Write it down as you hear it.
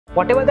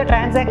Whatever the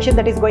transaction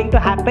that is going to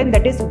happen,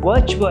 that is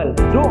virtual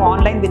through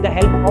online with the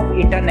help of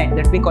internet,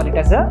 that we call it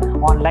as a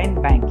online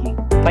banking.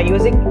 By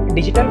using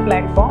digital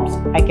platforms,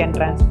 I can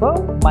transfer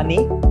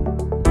money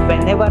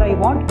whenever I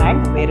want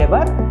and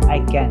wherever I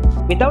can.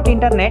 Without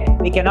internet,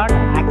 we cannot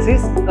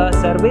access a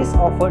service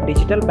of a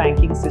digital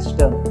banking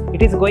system.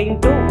 It is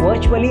going to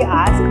virtually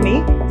ask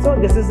me, so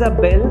this is a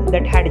bill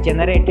that had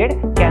generated,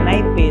 can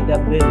I pay the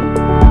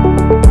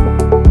bill?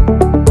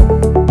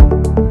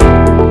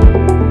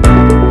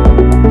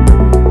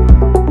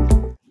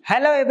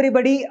 Hello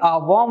everybody, a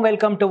warm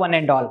welcome to one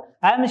and all.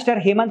 I am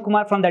Mr. Hemant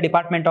Kumar from the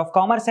Department of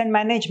Commerce and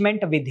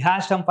Management,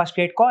 Vidhyaashram First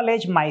Grade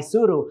College,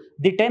 MYSURU,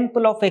 the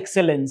Temple of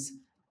Excellence.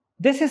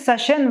 This is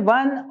session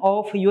 1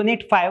 of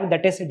Unit 5,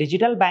 that is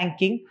Digital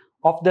Banking,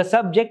 of the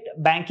subject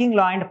Banking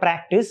Law and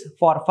Practice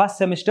for first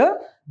semester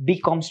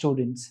BCom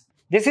students.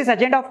 This is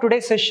agenda of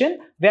today's session.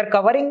 We are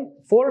covering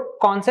 4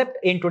 concepts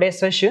in today's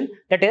session,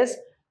 that is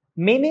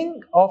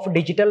meaning of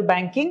digital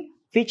banking,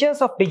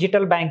 features of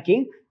digital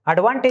banking,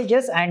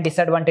 advantages and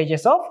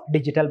disadvantages of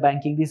digital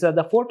banking. These are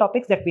the 4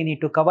 topics that we need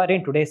to cover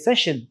in today's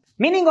session.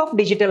 Meaning of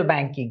digital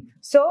banking.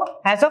 So,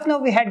 as of now,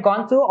 we had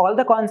gone through all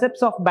the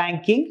concepts of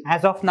banking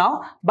as of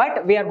now,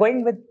 but we are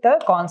going with the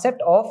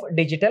concept of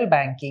digital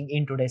banking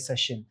in today's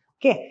session.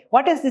 Okay,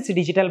 what is this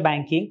digital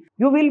banking?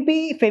 You will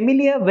be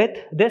familiar with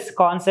this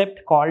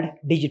concept called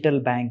digital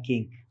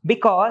banking,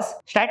 because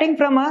starting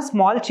from a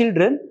small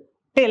children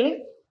till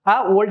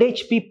old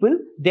age people,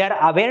 they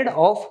are aware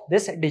of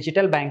this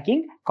digital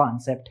banking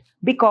concept,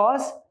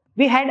 because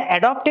we had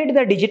adopted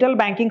the digital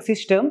banking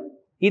system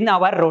in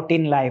our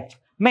routine life.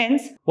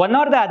 Means one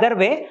or the other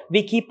way,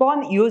 we keep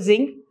on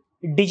using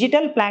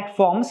digital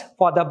platforms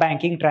for the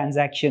banking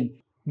transaction.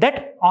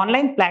 That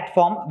online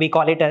platform, we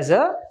call it as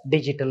a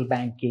digital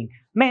banking.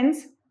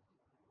 Means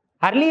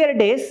earlier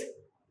days,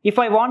 if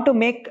I want to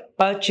make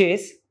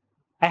purchase,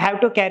 I have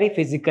to carry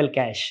physical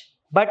cash.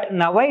 But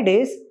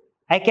nowadays,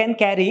 I can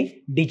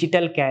carry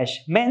digital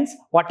cash. Means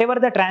whatever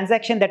the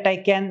transaction that I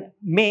can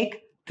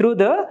make through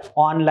the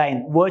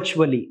online,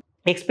 virtually.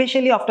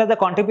 Especially after the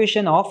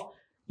contribution of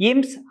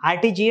IMSS,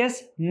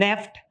 RTGS,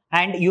 NEFT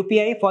and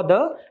UPI for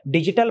the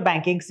digital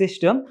banking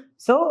system.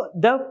 So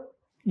the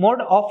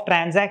mode of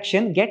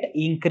transaction get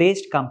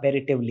increased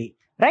comparatively.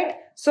 Right?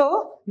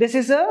 So this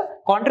is a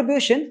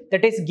contribution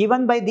that is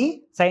given by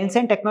the science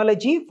and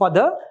technology for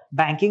the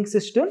banking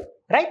system.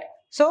 Right?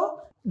 So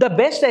the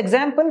best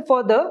example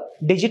for the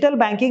digital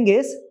banking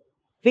is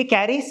we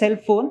carry cell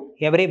phone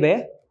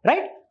everywhere,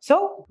 right?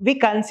 So we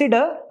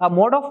consider a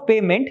mode of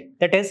payment,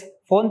 that is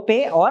Phone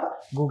Pay or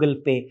Google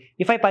Pay.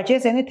 If I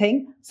purchase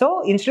anything,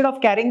 so instead of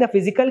carrying the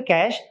physical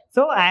cash,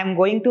 so I am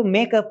going to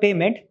make a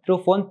payment through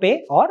Phone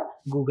Pay or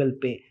Google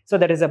Pay. So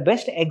that is the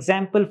best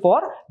example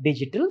for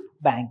digital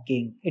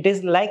banking. It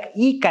is like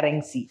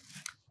e-currency.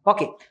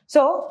 Okay,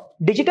 so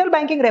digital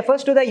banking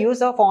refers to the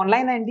use of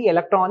online and the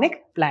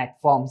electronic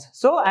platforms.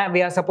 So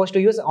we are supposed to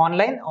use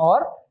online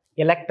or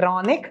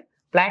electronic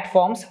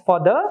platforms for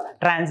the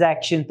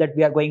transactions that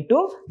we are going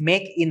to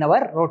make in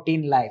our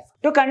routine life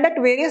to conduct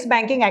various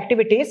banking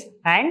activities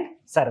and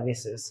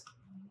services.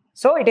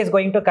 So it is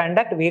going to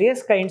conduct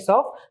various kinds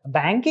of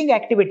banking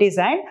activities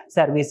and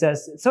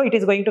services. So it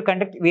is going to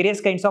conduct various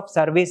kinds of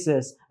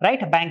services,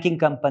 right? Banking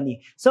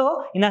company.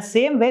 So in the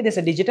same way, this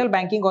digital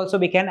banking also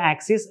we can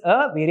access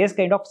various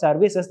kind of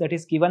services that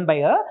is given by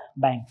a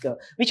banker.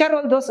 Which are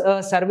all those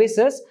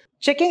services?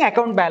 Checking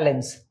account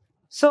balance.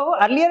 So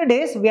earlier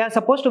days, we are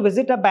supposed to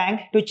visit a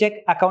bank to check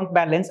account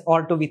balance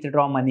or to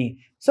withdraw money.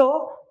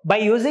 So by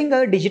using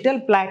a digital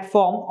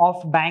platform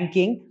of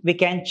banking, we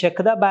can check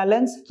the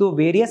balance through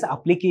various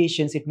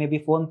applications. It may be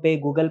Phone Pay,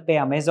 Google Pay,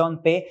 Amazon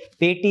Pay,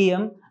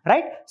 Paytm,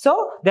 right?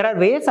 So there are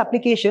various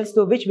applications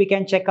through which we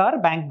can check our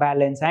bank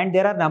balance, and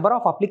there are number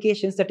of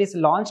applications that is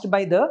launched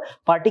by the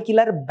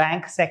particular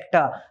bank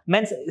sector.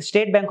 Means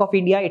State Bank of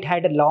India, it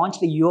had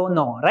launched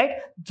YONO, right?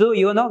 Through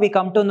YONO, we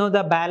come to know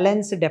the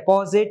balance,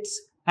 deposits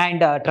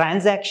and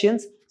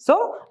transactions.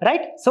 So,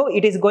 right, so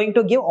it is going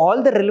to give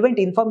all the relevant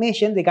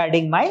information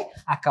regarding my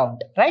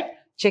account, right?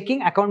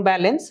 Checking account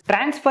balance,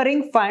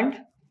 transferring fund.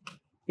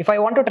 If I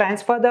want to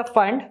transfer the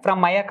fund from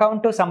my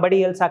account to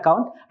somebody else's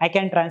account, I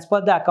can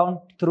transfer the account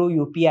through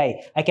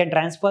UPI. I can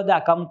transfer the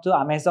account to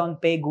Amazon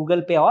Pay,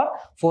 Google Pay or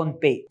Phone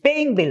Pay.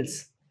 Paying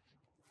bills.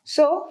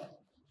 So,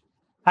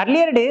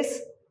 earlier days,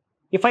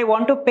 if I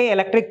want to pay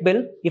electric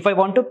bill, if I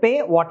want to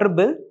pay water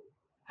bill,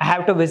 I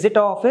have to visit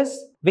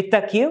office with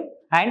a queue,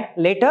 and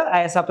later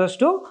I am supposed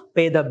to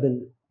pay the bill,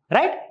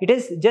 right? It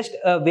is just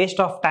a waste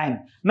of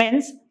time.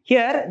 Means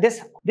here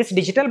this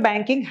digital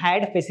banking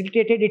had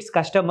facilitated its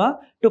customer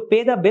to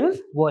pay the bill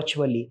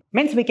virtually.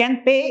 Means we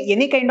can pay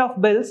any kind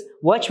of bills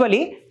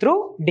virtually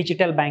through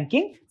digital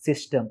banking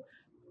system.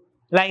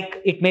 Like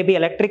it may be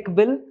electric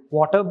bill,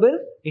 water bill,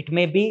 it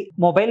may be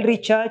mobile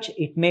recharge,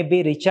 it may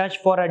be recharge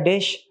for a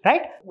dish,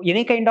 right?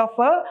 Any kind of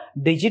a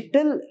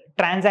digital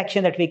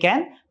transaction that we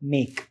can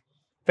make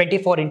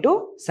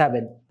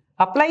 24/7.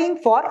 Applying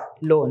for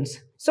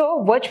loans.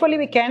 So virtually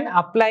we can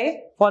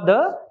apply for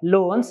the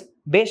loans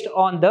based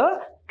on the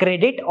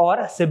credit or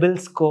CIBIL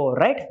score,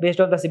 right? Based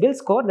on the CIBIL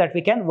score that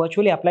we can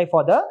virtually apply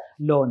for the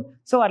loan.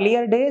 So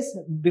earlier days,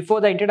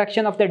 before the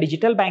introduction of the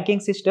digital banking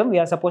system, we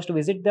are supposed to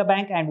visit the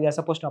bank and we are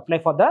supposed to apply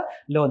for the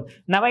loan.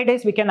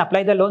 Nowadays, we can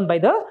apply the loan by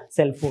the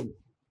cell phone.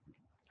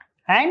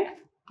 And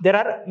there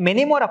are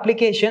many more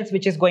applications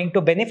which is going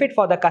to benefit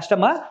for the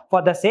customer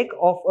for the sake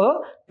of a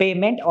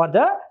payment or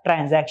the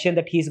transaction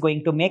that he is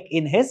going to make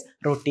in his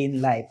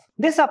routine life.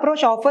 This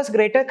approach offers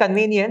greater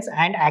convenience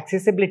and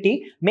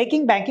accessibility,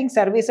 making banking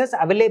services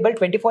available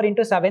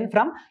 24/7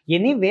 from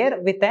anywhere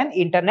with an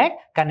internet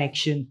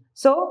connection.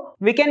 So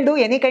we can do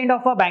any kind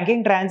of a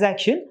banking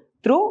transaction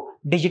through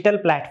digital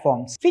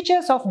platforms.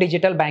 Features of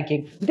digital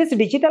banking. This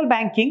digital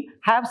banking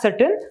have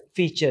certain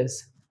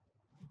features.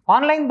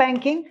 Online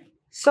banking.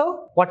 So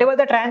whatever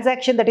the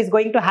transaction that is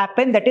going to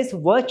happen, that is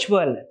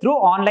virtual through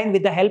online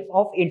with the help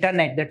of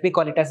internet, that we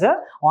call it as a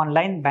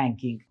online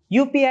banking.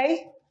 UPI,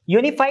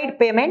 Unified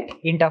Payment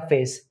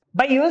Interface.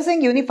 By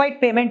using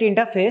Unified Payment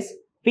Interface,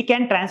 we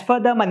can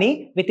transfer the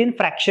money within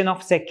fraction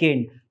of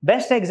second.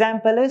 Best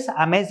example is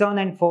Amazon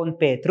and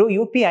PhonePe. Through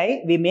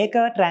UPI, we make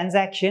a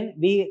transaction,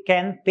 we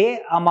can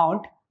pay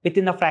amount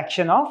within a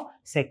fraction of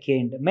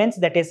second, means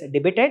that is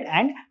debited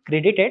and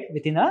credited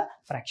within a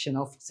fraction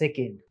of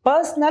second.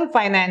 Personal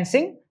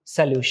financing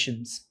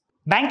solutions.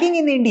 Banking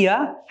in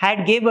India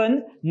had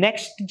given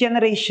next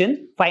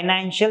generation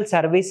financial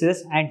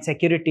services and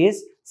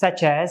securities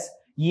such as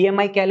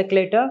EMI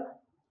calculator,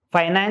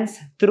 finance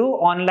through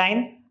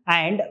online,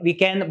 and we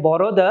can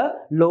borrow the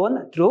loan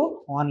through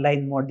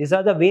online mode. These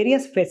are the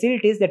various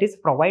facilities that is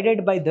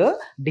provided by the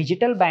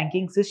digital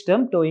banking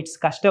system to its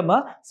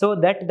customer, so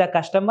that the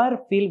customer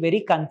feel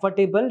very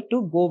comfortable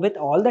to go with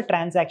all the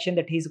transaction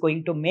that he is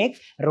going to make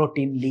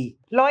routinely.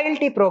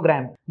 Loyalty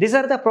program. These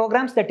are the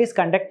programs that is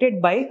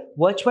conducted by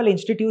virtual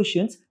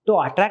institutions to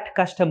attract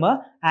customer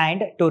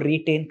and to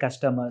retain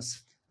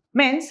customers.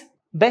 Means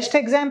best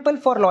example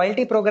for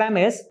loyalty program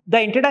is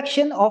the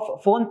introduction of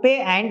PhonePe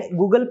and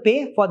Google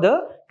Pay for the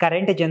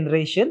current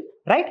generation,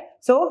 right?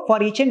 So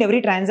for each and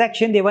every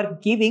transaction, they were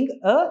giving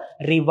a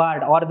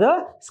reward or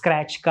the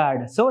scratch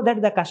card, so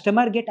that the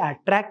customer get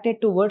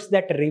attracted towards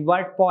that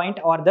reward point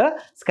or the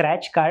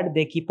scratch card.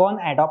 They keep on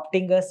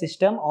adopting a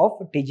system of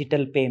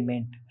digital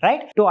payment,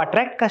 right? To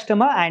attract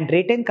customer and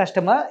retain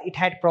customer, it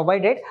had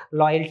provided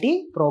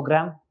loyalty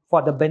program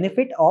for the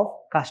benefit of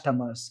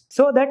customers,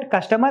 so that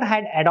customer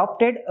had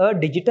adopted a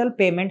digital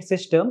payment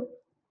system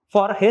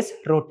for his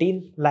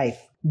routine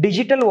life.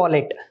 Digital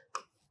wallet.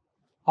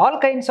 All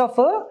kinds of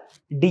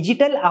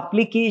digital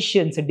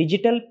applications,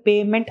 digital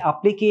payment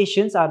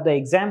applications are the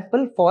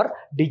example for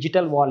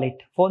digital wallet.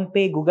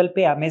 PhonePe, Google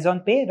Pay,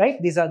 Amazon Pay,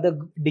 right? These are the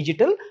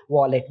digital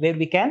wallet where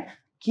we can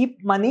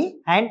keep money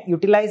and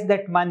utilize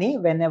that money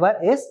whenever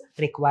is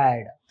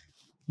required.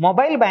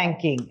 Mobile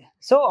banking.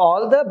 So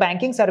all the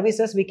banking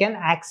services we can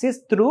access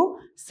through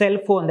cell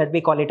phone, that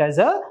we call it as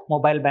a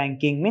mobile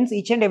banking. Means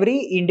each and every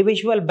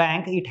individual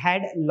bank, it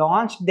had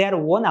launched their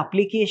own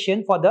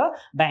application for the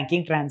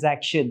banking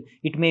transaction.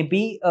 It may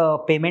be a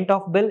payment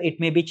of bill, it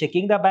may be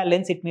checking the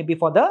balance, it may be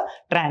for the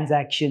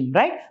transaction,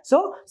 right?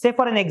 So say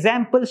for an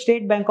example,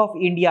 State Bank of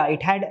India,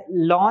 it had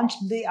launched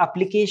the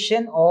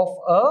application of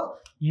a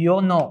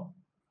YONO,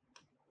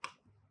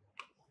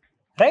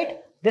 right?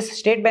 This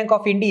State Bank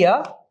of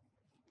India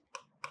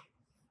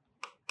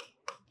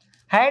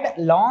had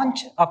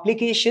launched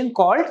application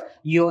called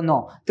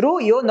YONO.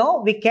 Through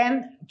YONO, we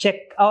can check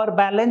our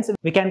balance,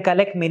 we can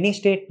collect mini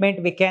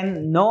statement, we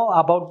can know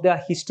about the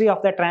history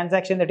of the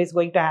transaction that is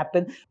going to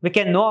happen, we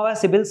can know our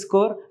CIBIL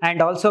score,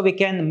 and also we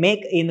can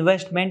make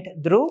investment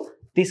through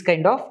this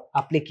kind of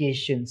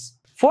applications.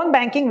 Phone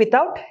banking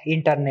without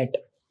internet.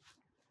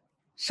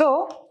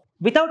 So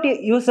without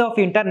use of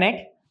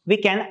internet, we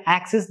can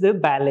access the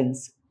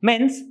balance.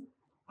 Means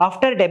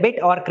after debit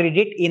or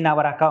credit in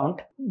our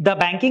account, the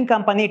banking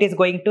company, it is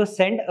going to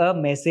send a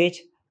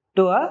message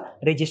to a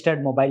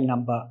registered mobile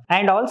number.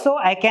 And also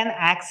I can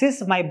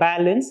access my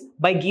balance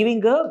by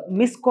giving a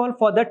missed call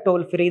for the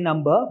toll-free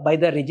number by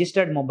the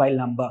registered mobile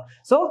number.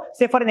 So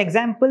say for an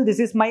example, this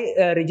is my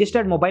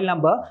registered mobile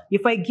number.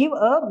 If I give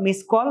a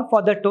missed call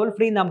for the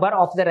toll-free number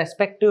of the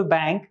respective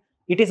bank,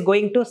 it is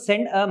going to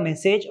send a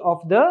message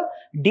of the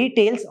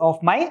details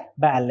of my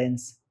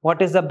balance. What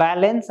is the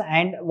balance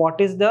and what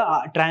is the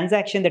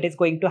transaction that is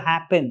going to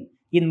happen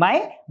in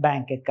my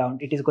bank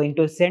account. It is going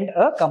to send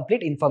a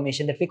complete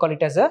information, that we call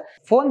it as a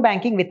phone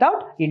banking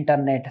without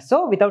internet.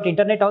 So without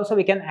internet also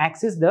we can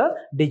access the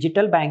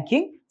digital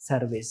banking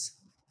service.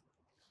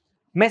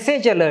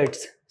 Message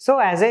alerts. So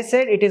as I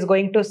said, it is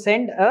going to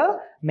send a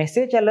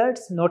message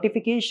alerts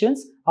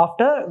notifications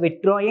after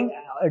withdrawing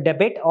a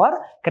debit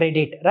or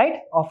credit, right,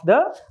 of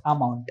the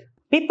amount.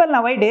 People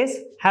nowadays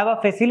have a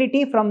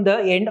facility from the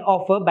end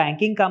of a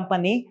banking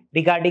company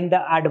regarding the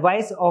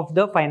advice of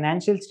the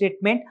financial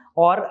statement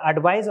or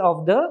advice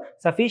of the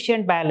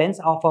sufficient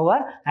balance of our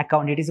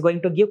account. It is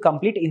going to give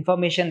complete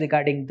information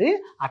regarding the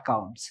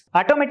accounts.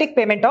 Automatic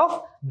payment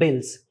of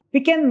bills. We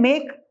can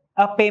make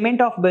a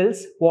payment of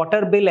bills,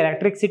 water bill,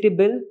 electricity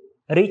bill,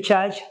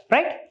 recharge,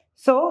 right?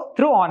 So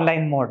through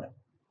online mode.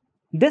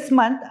 This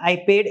month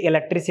I paid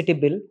electricity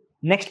bill.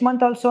 Next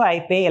month also I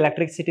pay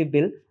electricity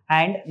bill,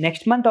 and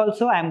next month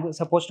also I am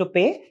supposed to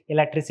pay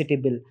electricity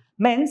bill.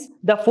 Means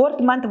the fourth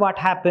month what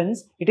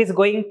happens, it is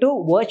going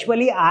to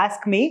virtually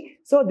ask me,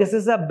 so this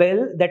is a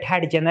bill that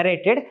had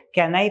generated,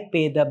 can I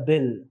pay the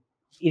bill?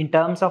 In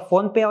terms of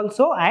phone pay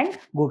also and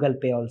Google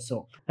Pay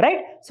also,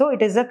 right? So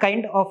it is a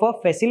kind of a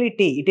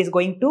facility. It is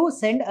going to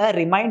send a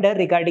reminder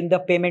regarding the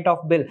payment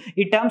of bill.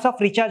 In terms of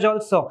recharge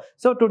also,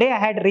 so today I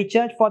had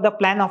recharge for the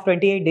plan of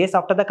 28 days.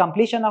 After the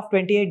completion of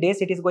 28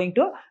 days, it is going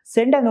to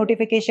send a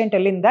notification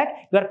telling that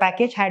your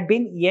package had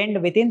been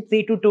end within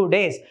 3 to 2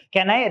 days.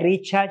 Can I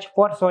recharge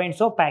for so and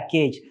so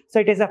package? So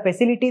it is a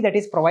facility that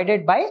is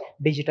provided by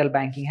digital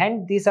banking,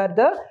 and these are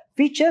the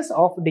features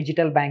of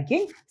digital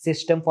banking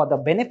system for the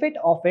benefit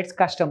of its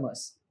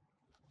customers.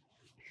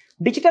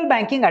 Digital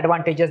banking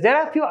advantages. There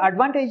are a few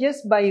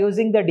advantages by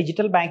using the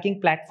digital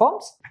banking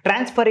platforms.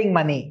 Transferring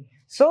money.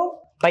 So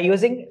by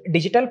using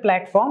digital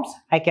platforms,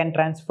 I can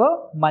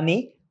transfer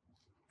money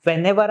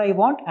whenever I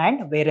want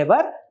and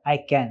wherever I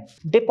can.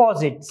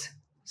 Deposits.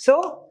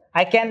 So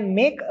I can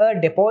make a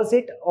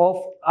deposit of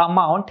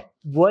amount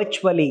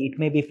virtually. It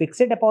may be fixed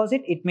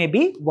deposit, it may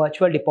be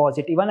virtual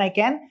deposit. Even I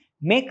can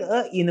make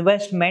a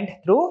investment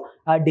through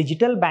a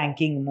digital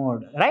banking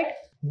mode, right?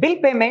 Bill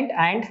payment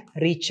and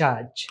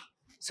recharge.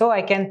 So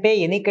I can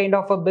pay any kind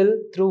of a bill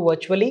through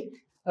virtually.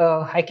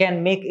 I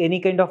can make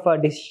any kind of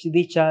a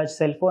recharge,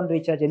 cell phone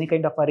recharge, any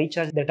kind of a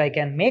recharge that I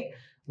can make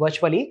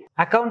virtually.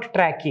 Account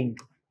tracking.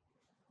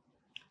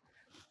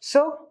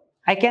 So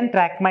I can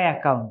track my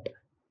account.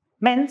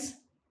 Means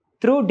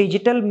through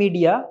digital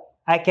media,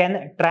 I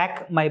can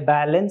track my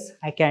balance,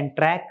 I can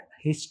track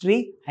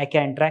history, I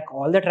can track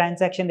all the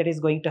transaction that is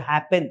going to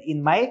happen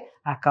in my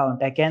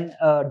account. I can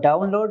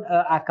download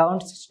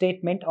account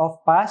statement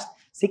of past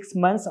 6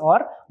 months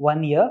or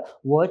 1 year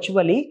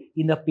virtually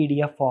in the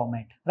PDF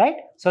format, right?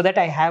 So that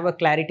I have a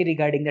clarity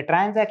regarding the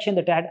transaction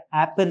that had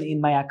happened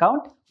in my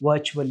account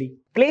virtually.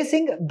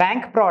 Placing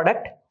bank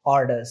product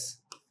orders.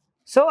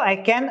 So I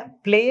can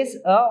place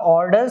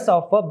orders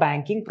of a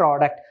banking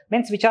product,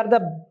 means which are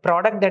the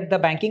product that the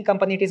banking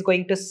company is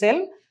going to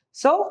sell.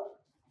 So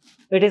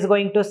it is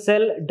going to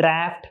sell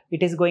draft,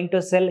 it is going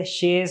to sell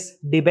shares,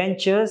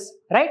 debentures,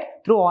 right?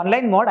 Through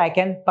online mode, I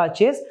can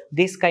purchase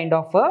this kind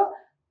of a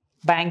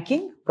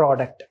banking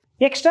product.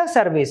 Extra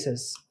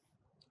services.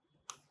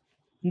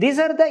 These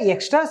are the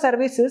extra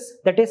services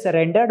that is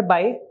rendered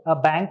by a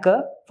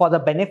banker for the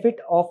benefit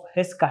of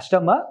his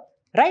customer,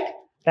 right?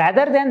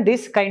 Rather than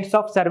these kinds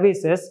of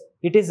services,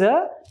 it is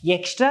a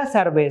extra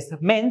service.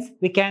 Means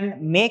we can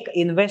make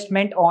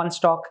investment on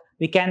stock,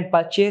 we can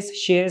purchase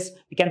shares,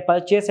 we can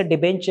purchase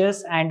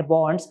debentures and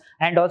bonds,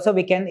 and also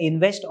we can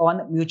invest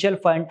on mutual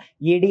fund,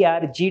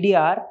 ADR,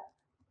 GDR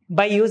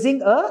by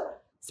using a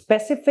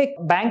specific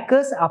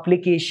banker's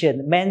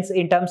application. Means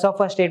in terms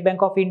of a State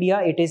Bank of India,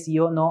 it is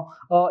YONO.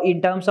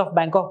 In terms of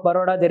Bank of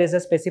Baroda, there is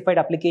a specified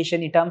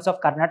application. In terms of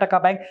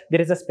Karnataka Bank,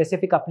 there is a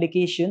specific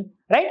application,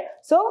 right?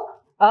 So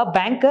a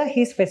banker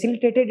has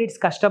facilitated its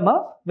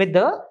customer with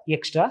the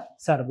extra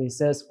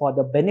services for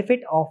the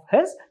benefit of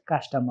his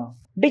customer.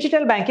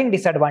 Digital banking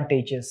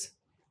disadvantages.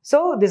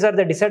 So these are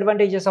the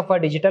disadvantages of a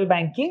digital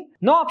banking.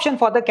 No option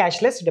for the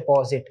cashless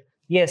deposit.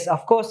 Yes,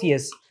 of course,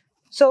 yes.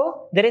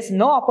 So there is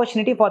no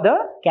opportunity for the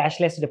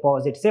cashless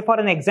deposit. Say for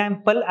an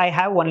example, I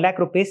have 1 lakh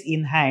rupees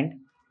in hand,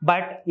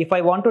 but if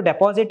I want to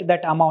deposit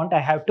that amount,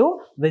 I have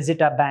to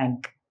visit a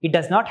bank. It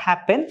does not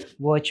happen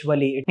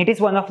virtually. It is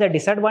one of the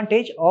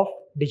disadvantage of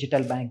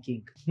digital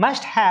banking.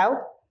 Must have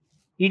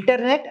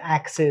internet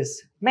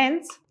access.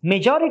 Means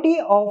majority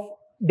of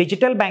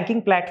digital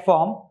banking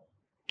platform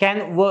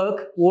can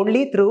work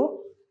only through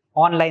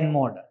online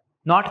mode,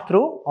 not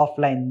through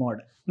offline mode.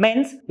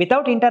 Means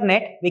without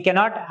internet, we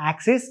cannot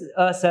access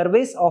a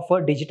service of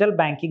a digital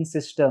banking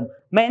system.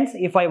 Means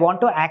if I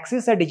want to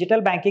access a digital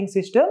banking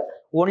system,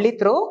 only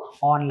through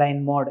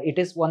online mode. It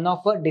is one of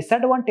a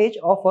disadvantage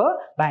of a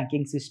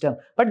banking system.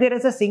 But there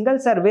is a single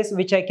service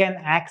which I can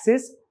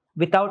access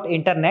without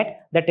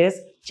internet, that is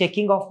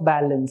checking of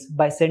balance.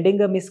 By sending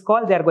a missed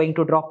call, they are going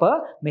to drop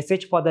a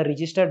message for the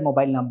registered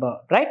mobile number,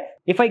 right?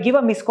 If I give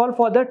a missed call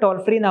for the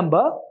toll-free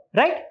number,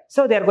 right?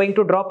 So they are going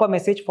to drop a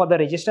message for the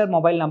registered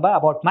mobile number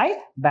about my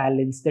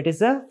balance. That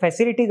is a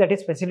facility that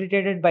is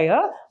facilitated by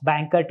a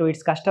banker to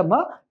its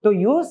customer to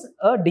use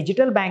a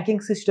digital banking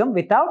system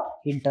without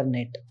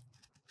internet.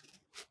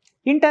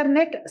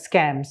 Internet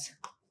scams.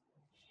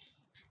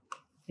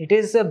 It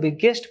is the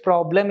biggest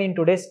problem in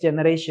today's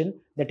generation,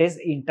 that is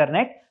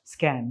internet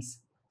scams.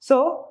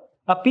 So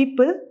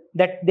people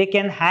that they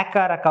can hack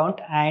our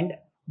account and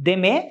they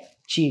may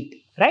cheat,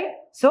 right?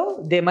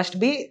 So they must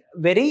be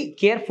very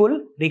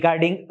careful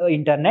regarding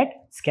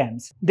internet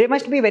scams. They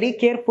must be very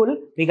careful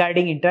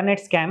regarding internet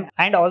scam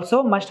and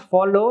also must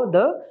follow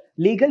the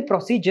legal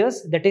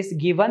procedures that is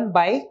given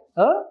by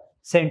a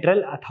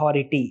central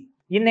authority.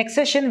 In next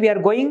session, we are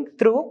going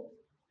through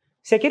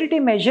security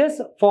measures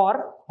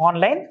for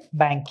online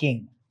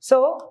banking.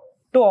 So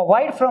to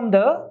avoid from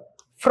the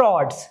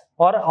frauds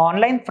or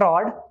online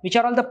fraud, which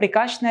are all the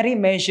precautionary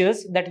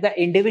measures that the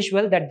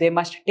individual that they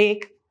must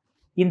take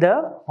in the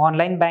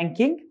online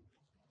banking,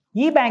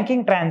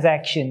 e-banking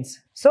transactions.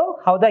 So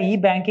how the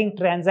e-banking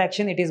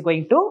transaction it is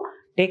going to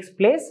takes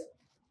place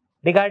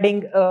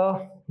regarding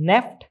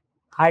NEFT,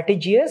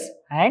 RTGS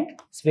and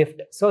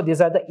SWIFT. So these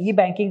are the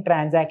e-banking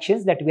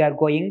transactions that we are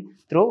going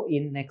through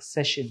in next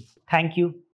session. Thank you.